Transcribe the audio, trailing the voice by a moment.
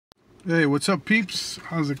Hey, what's up, peeps?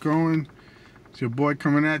 How's it going? It's your boy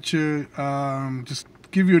coming at you. Just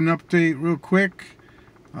give you an update real quick.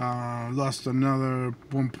 Lost another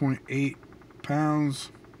 1.8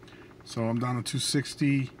 pounds, so I'm down to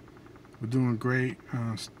 260. We're doing great.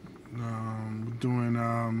 We're doing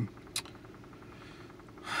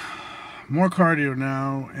more cardio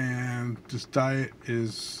now, and this diet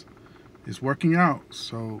is working out.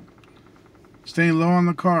 So staying low on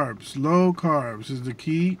the carbs. Low carbs is the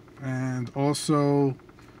key, and also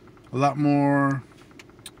a lot more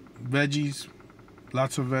veggies,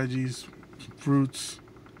 lots of veggies, fruits,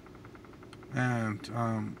 and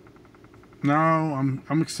now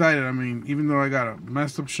I'm excited. I mean, even though I got a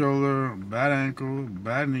messed up shoulder, bad ankle,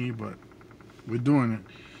 bad knee, but we're doing it.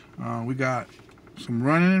 We got some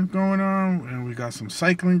running going on, and we got some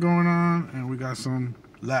cycling going on, and we got some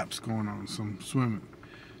laps going on, some swimming.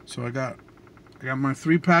 So I got my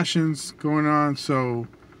three passions going on. So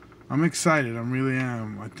I'm excited. I really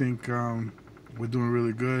am. I think we're doing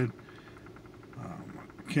really good.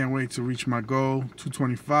 Can't wait to reach my goal,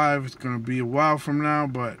 225. It's going to be a while from now,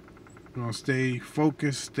 but we're going to stay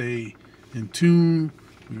focused, stay in tune.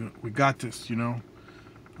 We got this, you know.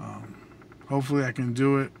 Hopefully I can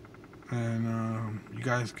do it, and you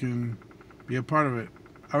guys can be a part of it.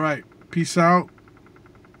 All right, peace out.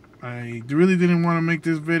 I really didn't want to make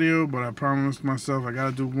this video, but I promised myself I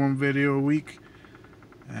got to do one video a week.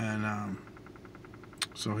 And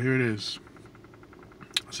so here it is.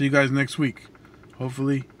 See you guys next week.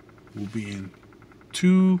 Hopefully, we'll be in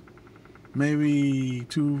maybe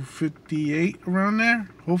 258 around there.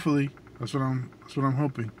 Hopefully, that's what I'm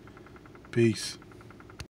hoping. Peace.